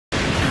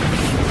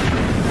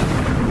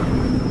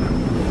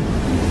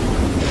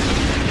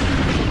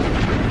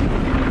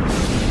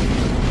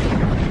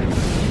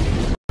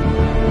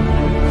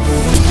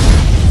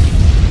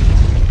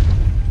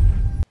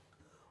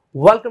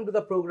Welcome to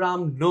the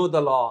program Know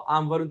the Law.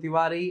 I'm Varun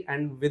Tiwari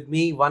and with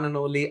me one and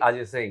only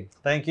Ajay Singh.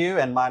 Thank you,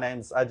 and my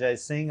name's Ajay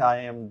Singh.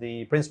 I am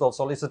the Principal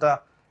Solicitor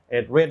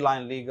at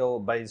Redline Legal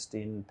based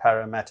in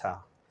Parramatta.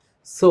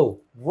 So,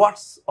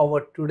 what's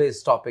our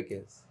today's topic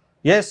is?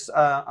 Yes,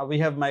 we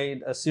have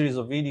made a series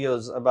of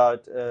videos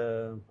about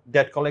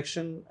debt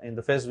collection. In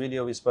the first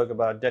video, we spoke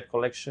about debt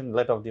collection,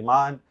 letter of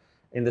demand.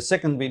 In the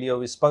second video,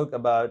 we spoke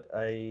about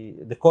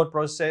the court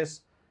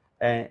process.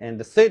 And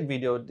the third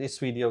video, this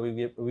video,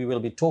 we will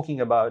be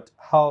talking about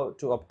how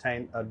to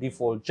obtain a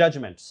default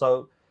judgment.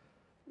 So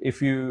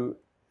if you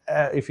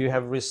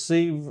have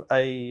received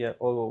a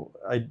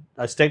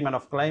statement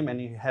of claim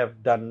and you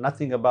have done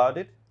nothing about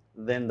it,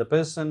 then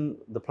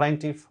the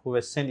plaintiff who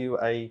has sent you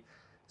a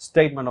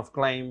statement of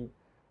claim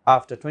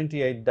after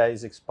 28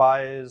 days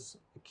expires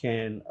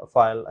can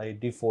file a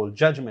default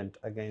judgment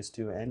against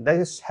you. And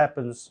this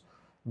happens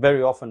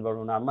very often,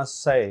 Varun. I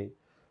must say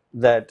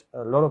that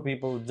a lot of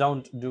people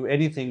don't do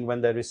anything when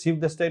they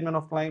receive the statement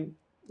of claim,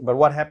 but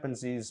what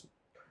happens is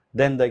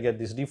then they get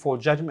this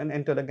default judgment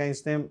entered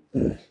against them.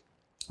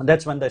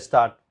 That's when they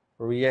start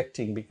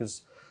reacting,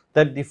 because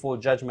that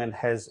default judgment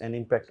has an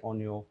impact on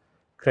your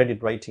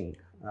credit rating,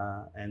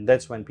 and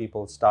that's when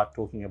people start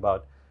talking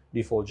about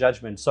default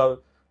judgment. So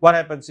what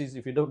happens is,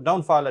 if you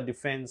don't file a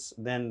defense,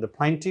 then the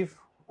plaintiff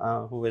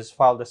who has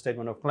filed the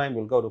statement of claim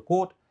will go to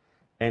court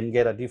and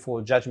get a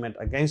default judgment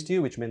against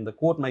you, which means the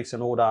court makes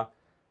an order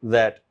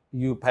that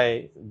you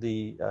pay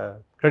the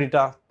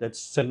creditor that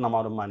certain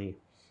amount of money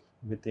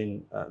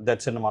within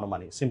that certain amount of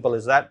money. Simple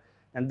as that.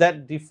 And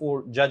that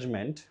default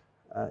judgment,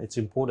 it's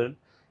important,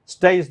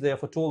 stays there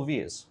for 12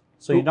 years.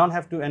 So you don't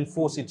have to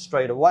enforce it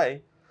straight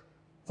away.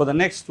 For the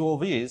next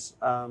 12 years,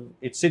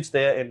 it sits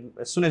there, and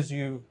as soon as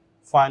you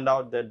find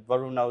out that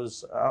Varun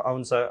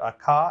owns a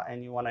car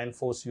and you want to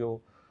enforce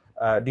your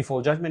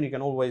default judgment, you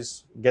can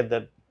always get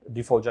that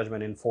default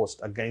judgment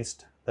enforced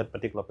against that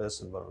particular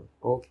person, Varun.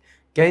 Okay.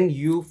 Can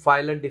you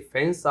file a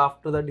defense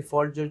after the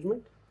default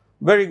judgment?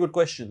 Very good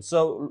question.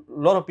 So a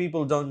lot of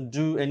people don't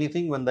do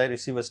anything when they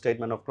receive a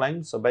statement of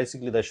claim. So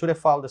basically they should have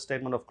filed the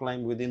statement of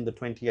claim within the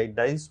 28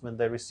 days when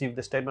they receive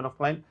the statement of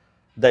claim.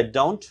 They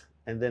don't,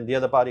 and then the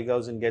other party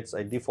goes and gets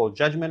a default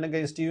judgment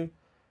against you.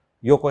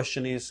 Your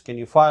question is, can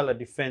you file a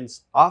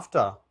defense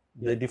after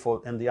the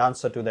default? And the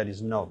answer to that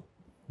is no.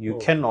 You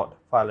cannot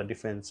file a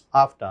defense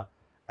after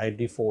a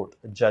default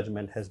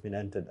judgment has been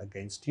entered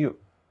against you.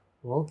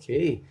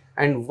 Okay.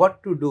 And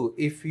what to do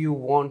if you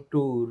want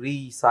to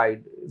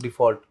reside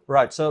default?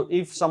 Right. So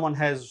if someone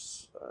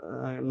has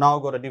now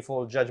got a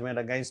default judgment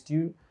against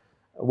you,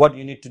 what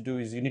you need to do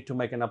is you need to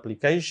make an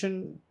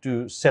application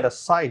to set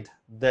aside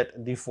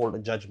that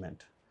default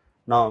judgment.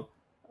 Now,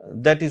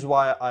 that is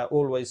why I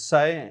always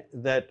say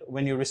that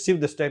when you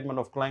receive the statement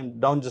of claim,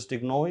 don't just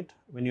ignore it.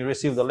 When you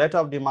receive the letter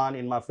of demand,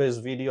 in my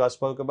first video I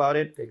spoke about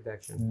it. Take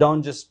action.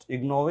 Don't just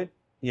ignore it.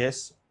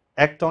 Yes,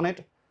 act on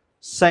it.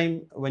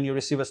 Same when you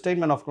receive a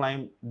statement of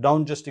claim,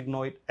 don't just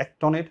ignore it,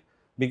 act on it.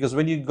 Because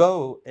when you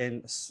go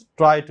and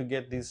try to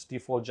get this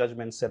default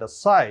judgment set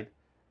aside,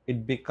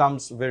 it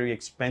becomes very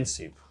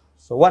expensive.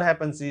 So what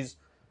happens is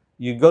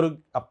you go to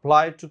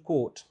apply to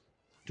court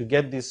to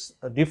get this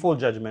default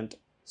judgment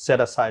set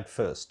aside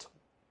first.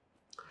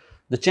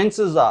 The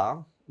chances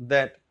are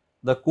that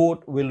the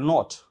court will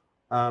not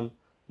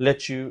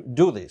let you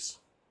do this,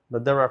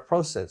 but there are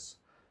processes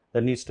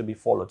that needs to be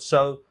followed.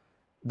 So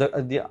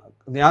the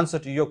answer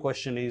to your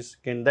question is,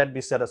 can that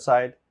be set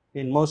aside?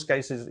 In most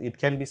cases, it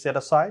can be set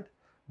aside,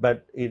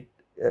 but it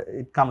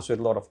comes with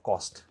a lot of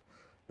cost.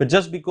 But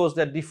just because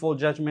that default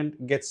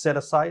judgment gets set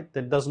aside,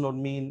 that does not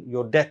mean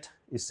your debt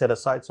is set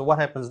aside. So what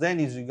happens then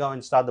is you go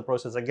and start the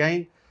process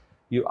again.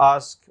 You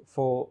ask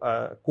for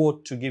a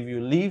court to give you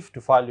leave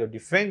to file your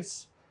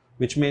defense,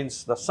 which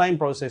means the same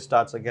process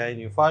starts again.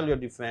 You file your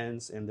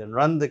defense and then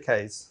run the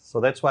case. So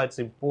that's why it's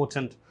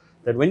important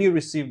that when you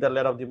receive that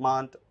letter of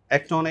demand,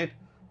 act on it.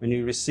 When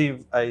you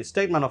receive a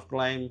statement of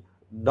claim,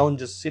 don't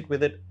just sit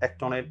with it,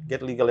 act on it,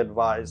 get legal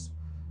advice.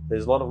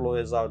 There's a lot of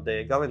lawyers out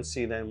there, go and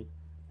see them,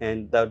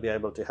 and they'll be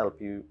able to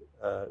help you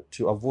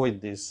to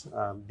avoid this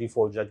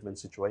default judgment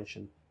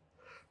situation.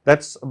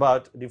 That's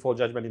about default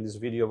judgment in this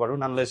video,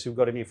 Varun, unless you've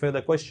got any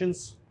further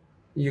questions.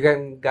 You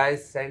can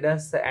guys send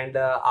us, and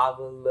I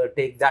will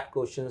take that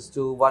questions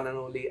to one and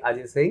only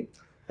Ajay Singh.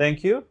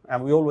 Thank you,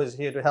 and we're always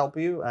here to help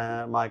you.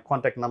 My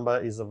contact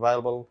number is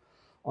available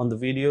on the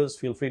videos.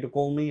 Feel free to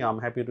call me. I'm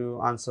happy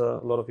to answer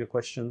a lot of your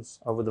questions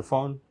over the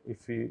phone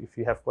if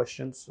you have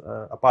questions.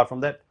 Apart from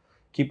that,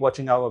 keep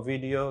watching our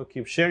video,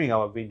 keep sharing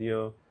our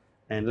video,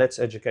 and let's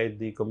educate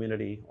the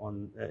community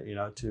on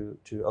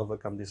to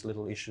overcome these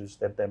little issues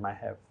that they might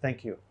have.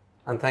 Thank you.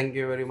 And thank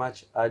you very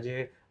much,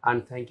 Ajay,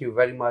 and thank you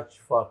very much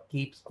for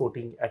keep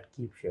quoting and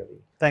keep sharing.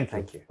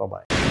 Thank you. Bye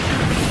bye.